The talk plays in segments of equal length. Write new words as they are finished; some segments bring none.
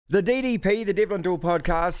The DDP, the Devlin Doull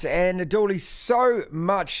Podcast, and Doully, so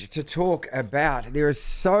much to talk about. There is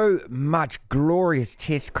so much glorious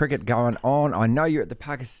Test cricket going on. I know you're at the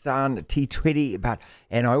Pakistan T20,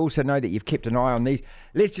 and I also know that you've kept an eye on these.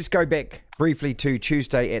 Let's just go back briefly to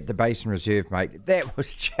Tuesday at the Basin Reserve, mate. That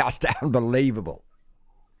was just unbelievable.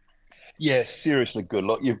 Yeah, seriously good.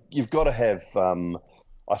 Look, you've got to have,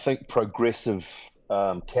 I think, progressive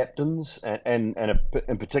captains and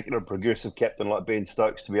in particular a progressive captain like Ben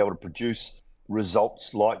Stokes to be able to produce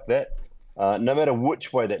results like that. No matter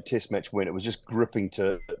which way that Test match went, it was just gripping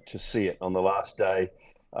to see it on the last day.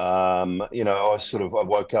 I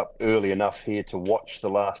woke up early enough here to watch the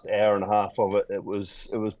last hour and a half of it. It was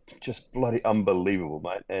just bloody unbelievable,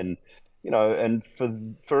 mate. And and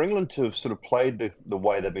for England to have sort of played the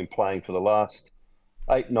way they've been playing for the last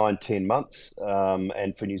 8, 9, 10 months,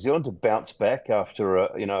 and for New Zealand to bounce back after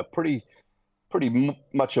a pretty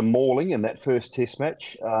much a mauling in that first Test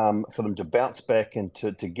match, for them to bounce back and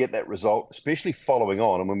to get that result, especially following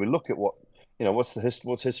on. And when we look at what's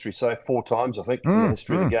history say, 4 times I think in the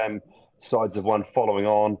history of the game, sides have won following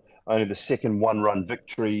on. Only the second one-run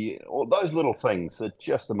victory. All those little things are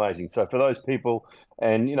just amazing. So for those people,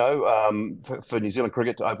 and for New Zealand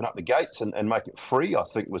cricket to open up the gates and make it free, I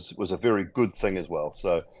think was a very good thing as well.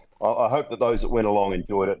 So I hope that those that went along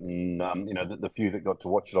enjoyed it, and the few that got to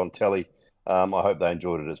watch it on telly, I hope they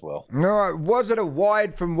enjoyed it as well. All right, was it a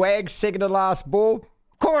wide from Wag's second to last ball?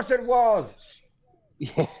 Of course it was.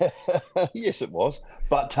 Yeah, yes, it was.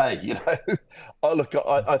 But hey,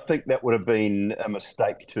 I think that would have been a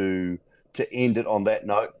mistake to end it on that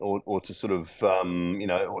note, or to sort of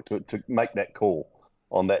or to make that call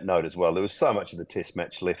on that note as well. There was so much of the Test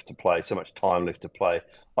match left to play, so much time left to play.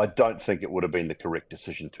 I don't think it would have been the correct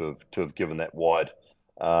decision to have given that wide.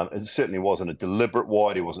 It certainly wasn't a deliberate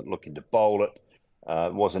wide. He wasn't looking to bowl it.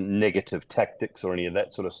 It wasn't negative tactics or any of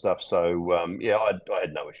that sort of stuff. So, I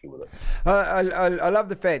had no issue with it. I love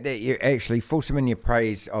the fact that you're actually fulsome in your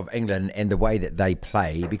praise of England and the way that they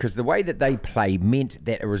play, because the way that they play meant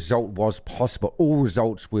that a result was possible. All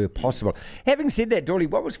results were possible. Having said that, Doully,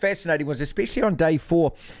 what was fascinating was, especially on day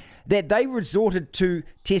 4, that they resorted to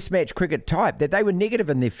Test match cricket type, that they were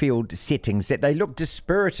negative in their field settings, that they looked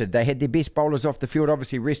dispirited. They had their best bowlers off the field,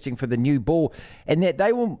 obviously resting for the new ball, and that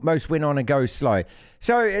they almost went on a go slow.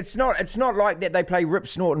 So it's not like that they play rip,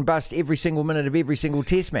 snort and bust every single minute of every single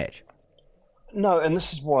Test match. No, and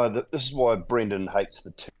this is why Brendan hates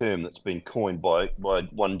the term that's been coined by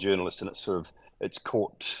one journalist, and it's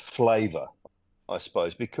caught flavour, I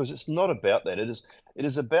suppose, because it's not about that. It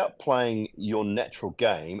is about playing your natural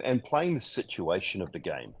game and playing the situation of the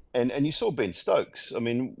game. And you saw Ben Stokes. I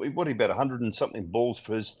mean, what he about 100 and something balls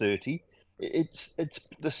for his 30. It's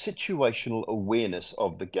the situational awareness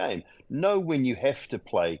of the game. Know when you have to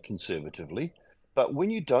play conservatively, but when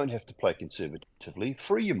you don't have to play conservatively,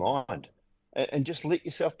 free your mind and just let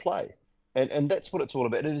yourself play. And that's what it's all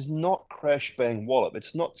about. It is not crash bang wallop.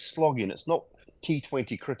 It's not slogging. It's not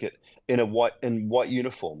T20 cricket in white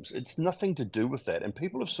uniforms. It's nothing to do with that. And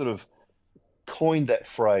people have sort of coined that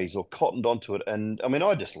phrase or cottoned onto it. And I mean,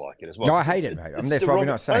 I dislike it as well. No, I hate it, mate. That's why we're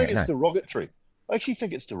not saying it. I think it's derogatory. I actually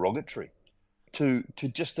think it's derogatory to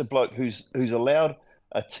just a bloke who's allowed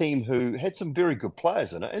a team who had some very good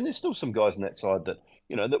players in it. And there's still some guys on that side that,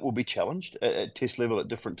 that will be challenged at Test level at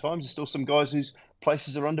different times. There's still some guys whose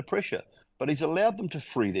places are under pressure. But he's allowed them to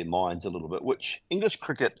free their minds a little bit, which English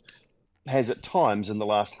cricket has at times in the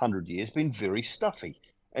last 100 years been very stuffy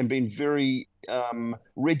and been very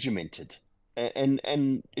regimented. And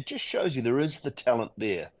it just shows you there is the talent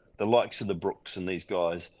there, the likes of the Brooks and these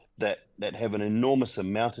guys that have an enormous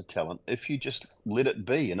amount of talent if you just let it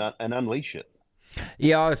be and unleash it.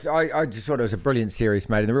 Yeah, I just thought it was a brilliant series,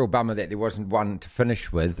 mate, and the real bummer that there wasn't one to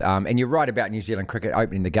finish with. And you're right about New Zealand cricket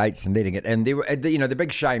opening the gates and letting it. And there were, the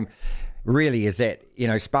big shame really is that,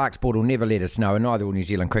 Spark Sport will never let us know, and neither will New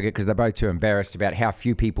Zealand cricket, because they're both too embarrassed about how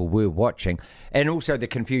few people were watching, and also the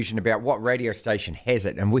confusion about what radio station has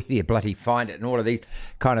it and where do you bloody find it and all of these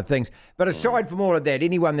kind of things. But aside from all of that,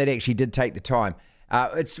 anyone that actually did take the time,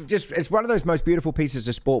 it's one of those most beautiful pieces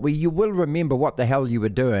of sport where you will remember what the hell you were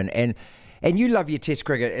doing, and you love your Test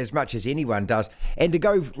cricket as much as anyone does. And to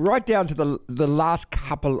go right down to the last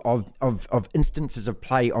couple of instances of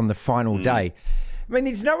play on the final day, I mean,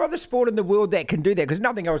 there's no other sport in the world that can do that, because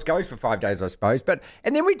nothing else goes for 5 days, I suppose.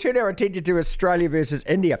 And then we turn our attention to Australia versus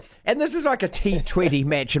India. And this is like a T20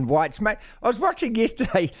 match in whites, mate. I was watching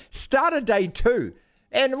yesterday, start of day 2.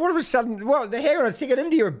 And all of a sudden, hang on a second,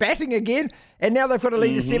 India are batting again, and now they've got a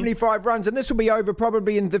lead of 75 runs, and this will be over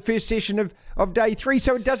probably in the first session of day 3.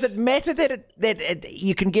 So does it matter that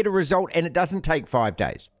you can get a result and it doesn't take 5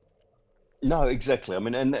 days? No, exactly. I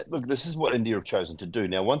mean, and look, this is what India have chosen to do.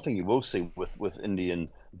 Now, one thing you will see with Indian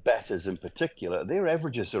batters in particular, their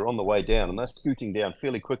averages are on the way down, and they're scooting down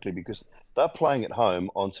fairly quickly because they're playing at home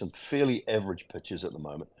on some fairly average pitches at the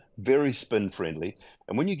moment, very spin friendly.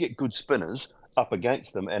 And when you get good spinners up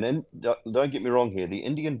against them, don't get me wrong here, the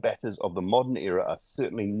Indian batters of the modern era are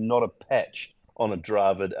certainly not a patch on a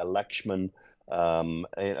Dravid, a Lakshman,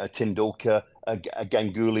 a Tendulkar, a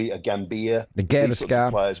Ganguly, a Gambhir, The these sorts of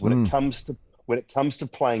Gavaskar. players. When it comes to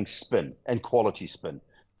playing spin and quality spin,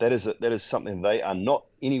 that is something they are not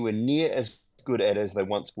anywhere near as good at as they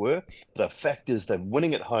once were. The fact is they're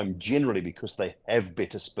winning at home generally because they have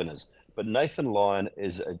better spinners. But Nathan Lyon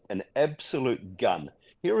is an absolute gun.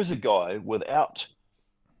 Here is a guy without,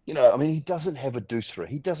 I mean, he doesn't have a doosra.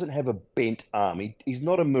 He doesn't have a bent arm. He's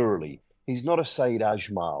not a Murali. He's not a Saeed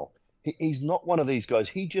Ajmal. He's not one of these guys.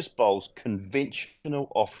 He just bowls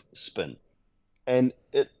conventional off spin. And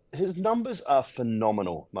his numbers are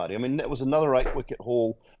phenomenal, Marty. I mean, that was another 8-wicket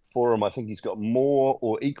haul for him. I think he's got more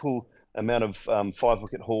or equal amount of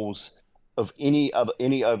 5-wicket hauls of any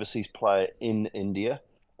overseas player in India.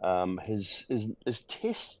 His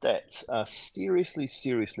test stats are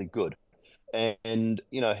seriously good. And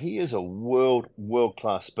he is a world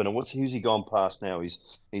class spinner. Who's he gone past now? He's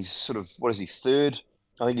sort of, what is he, third?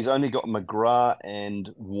 I think he's only got McGrath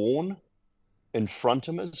and Warne in front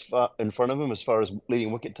of him as far as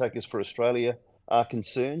leading wicket takers for Australia are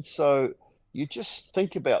concerned. So you just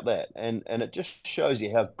think about that, and it just shows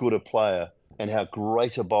you how good a player and how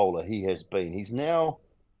great a bowler he has been. He's now,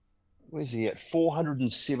 where's he at?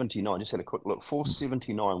 479. Just had a quick look.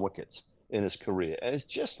 479 wickets in his career, and it's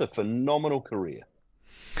just a phenomenal career.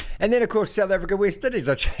 And then, of course, South Africa, West Indies.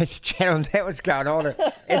 I challenged that was going on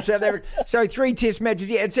in South Africa. So 3 test matches.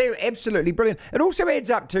 Yeah, it's absolutely brilliant. It also adds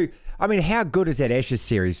up to, I mean, how good is that Ashes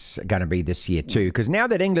series going to be this year too? Because now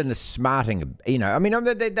that England is smarting, I mean,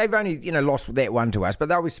 they've only, lost that one to us, but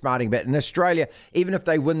they'll be smarting a bit. And Australia, even if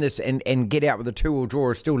they win this and get out with a 2-2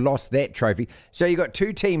 draw, still lost that trophy. So you've got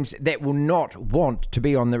 2 teams that will not want to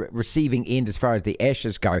be on the receiving end as far as the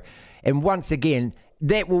Ashes go. And once again,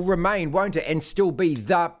 that will remain, won't it, and still be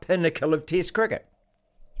the pinnacle of Test cricket.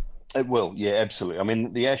 It will, yeah, absolutely. I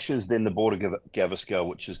mean, the Ashes, then the Border Gavaskar,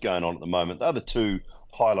 which is going on at the moment, they're the 2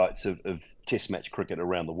 highlights of Test match cricket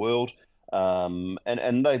around the world, and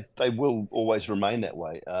they will always remain that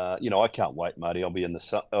way. I can't wait, Marty. I'll be in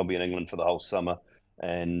England for the whole summer,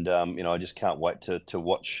 and I just can't wait to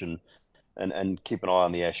watch and keep an eye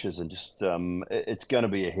on the Ashes, and just it's going to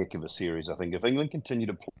be a heck of a series. I think if England continue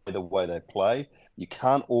to play the way they play, you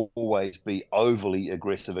can't always be overly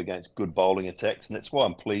aggressive against good bowling attacks, and that's why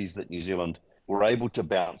I'm pleased that New Zealand were able to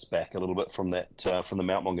bounce back a little bit from the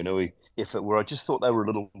Mount Maunganui effort, where I just thought they were a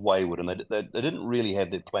little wayward and they didn't really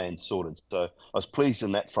have their plans sorted. So I was pleased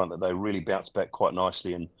in that front that they really bounced back quite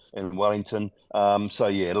nicely in Wellington. So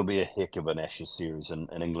yeah, it'll be a heck of an Ashes series in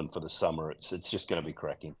England for the summer. It's just going to be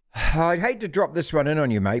cracking. I'd hate to drop this one in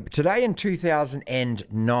on you, mate, but today in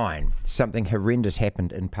 2009, something horrendous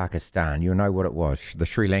happened in Pakistan. You'll know what it was. The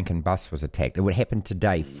Sri Lankan bus was attacked. It would happen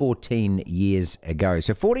today, 14 years ago.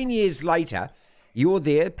 So 14 years later, you're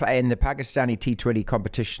there, and the Pakistani T20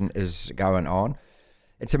 competition is going on.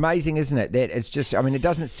 It's amazing, isn't it? That it's just, I mean, it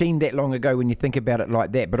doesn't seem that long ago when you think about it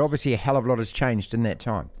like that, but obviously a hell of a lot has changed in that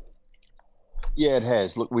time. Yeah, it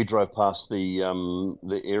has. Look, we drove past the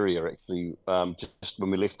area actually just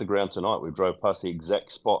when we left the ground tonight. We drove past the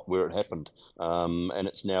exact spot where it happened, and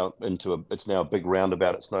it's now a big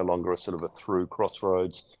roundabout. It's no longer a sort of a through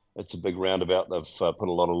crossroads. It's a big roundabout. They've put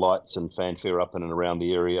a lot of lights and fanfare up in and around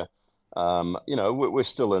the area. We're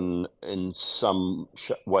still in some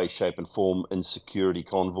way, shape, and form in security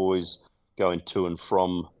convoys going to and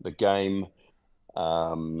from the game.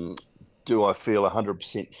 Do I feel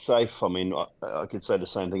 100% safe? I mean, I could say the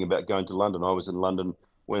same thing about going to London. I was in London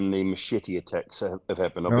when the machete attacks have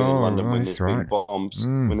happened. I've been in London when there's been bombs,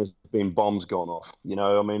 when there's been bombs gone off.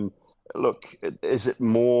 I mean, look, is it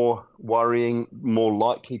more worrying, more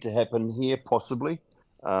likely to happen here? Possibly.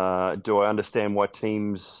 Do I understand why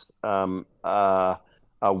teams are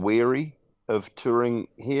wary of touring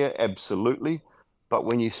here? Absolutely. But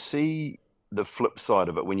when you see the flip side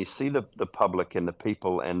of it, when you see the public and the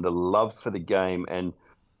people and the love for the game, and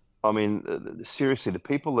I mean, seriously, the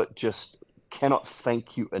people that just cannot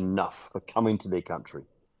thank you enough for coming to their country.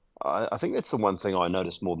 I think that's the one thing I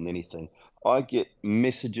notice more than anything. I get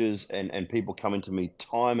messages and people coming to me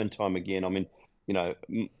time and time again. I mean,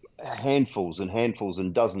 handfuls and handfuls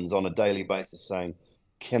and dozens on a daily basis saying,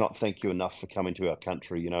 cannot thank you enough for coming to our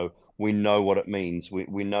country. We know what it means.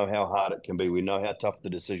 We know how hard it can be. We know how tough the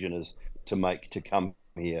decision is to make to come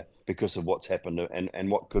here because of what's happened and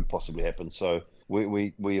what could possibly happen. So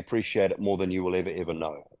we appreciate it more than you will ever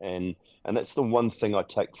know. And that's the one thing I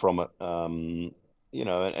take from it. And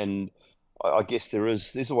I guess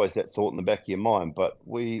there's always that thought in the back of your mind, but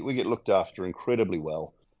we get looked after incredibly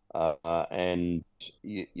well. And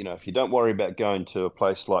if you don't worry about going to a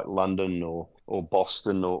place like London or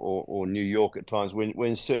Boston or New York at times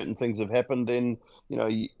when certain things have happened, then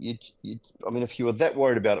if you were that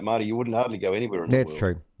worried about it, Marty, you wouldn't hardly go anywhere in the world. That's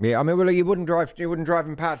true. Yeah, I mean, well, you wouldn't drive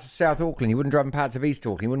in parts of South Auckland. You wouldn't drive in parts of East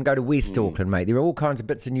Auckland. You wouldn't go to West Auckland, mate. There are all kinds of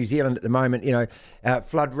bits of New Zealand at the moment.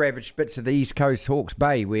 Flood-ravaged bits of the East Coast, Hawke's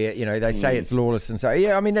Bay, where they say it's lawless, and so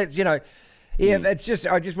yeah. I mean, that's it's just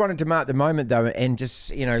I just wanted to mark the moment though, and just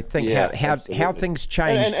think how things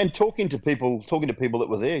change. And talking to people that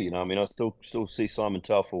were there. I still see Simon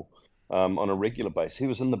Doull on a regular basis. He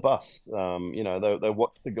was in the bus. They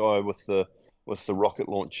watched the guy with the rocket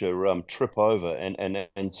launcher trip over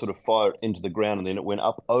and sort of fire it into the ground, and then it went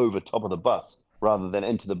up over top of the bus rather than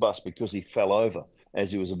into the bus because he fell over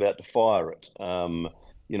as he was about to fire it.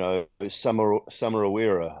 Heeeeere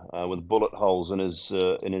with bullet holes in his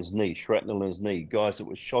knee, shrapnel in his knee, guys that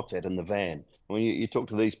were shot at in the van. When you talk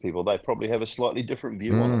to these people, they probably have a slightly different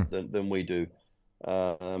view on it than we do.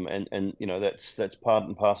 That's part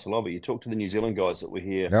and parcel of it. You talk to the New Zealand guys that were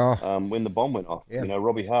here when the bomb went off. Yeah.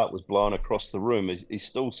 Robbie Hart was blown across the room. He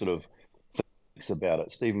still sort of thinks about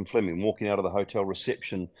it. Stephen Fleming walking out of the hotel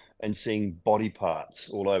reception and seeing body parts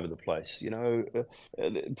all over the place.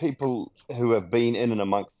 People who have been in and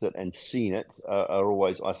amongst it and seen it are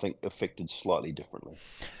always, I think, affected slightly differently.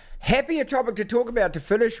 Happier topic to talk about to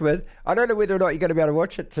finish with. I don't know whether or not you're going to be able to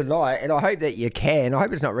watch it tonight, and I hope that you can. I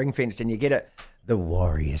hope it's not ring fenced and you get it. The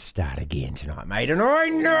Warriors start again tonight, mate. And I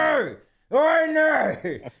know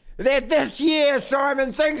that this year,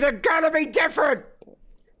 Simon, things are going to be different.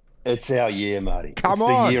 It's our year, Marty. It's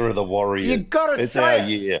the year of the Warriors. You got to say it. It's our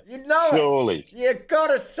year. You know Surely. it. You got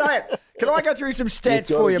to say it. Can I go through some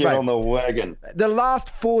stats for you, get mate? on the wagon. The last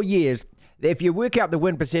 4 years, if you work out the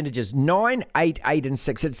win percentages, 9, 8, 8 and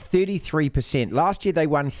 6, it's 33%. Last year they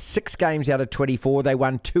won 6 games out of 24. They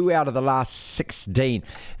won 2 out of the last 16.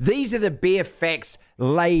 These are the bare facts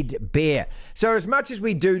laid bare. So as much as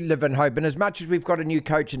we do live in hope and as much as we've got a new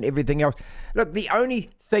coach and everything else, look, the only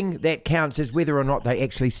thing that counts is whether or not they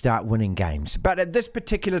actually start winning games. But at this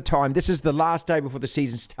particular time, this is the last day before the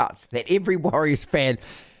season starts, that every Warriors fan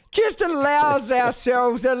just allows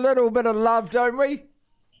ourselves a little bit of love, don't we?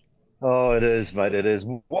 Oh, it is, mate. It is.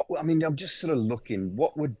 I'm just sort of looking.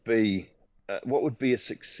 What would be a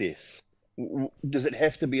success? Does it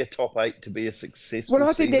have to be a top 8 to be a success? Well,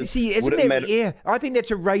 I think that's I think that's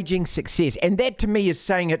a raging success, and that to me is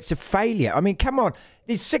saying it's a failure. I mean, come on,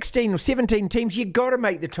 there's 16 or 17 teams. You got to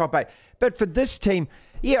make the top 8, but for this team.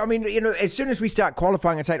 Yeah, I mean, as soon as we start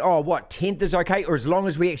qualifying and saying, 10th is okay, or as long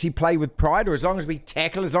as we actually play with pride, or as long as we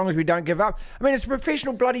tackle, as long as we don't give up. I mean, it's a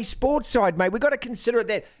professional bloody sports side, mate. We've got to consider it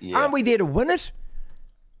that. Yeah. Aren't we there to win it?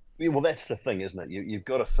 Yeah, well, that's the thing, isn't it? You've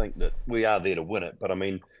got to think that we are there to win it. But, I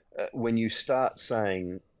mean, when you start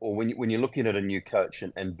saying, or when you're looking at a new coach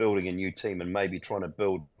and building a new team and maybe trying to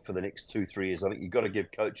build for the next 2-3 years, I think you've got to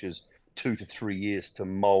give coaches 2 to 3 years to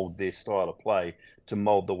mould their style of play, to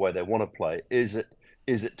mould the way they want to play. Is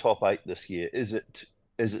it top 8 this year? Is it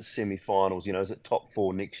semi-finals? Is it top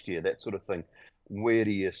 4 next year? That sort of thing. Where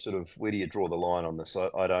do you draw the line on this?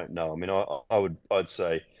 I don't know. I mean, I'd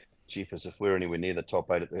say, jeepers, if we're anywhere near the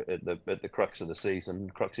top 8 at the crux of the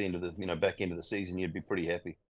season, back end of the season, you'd be pretty happy.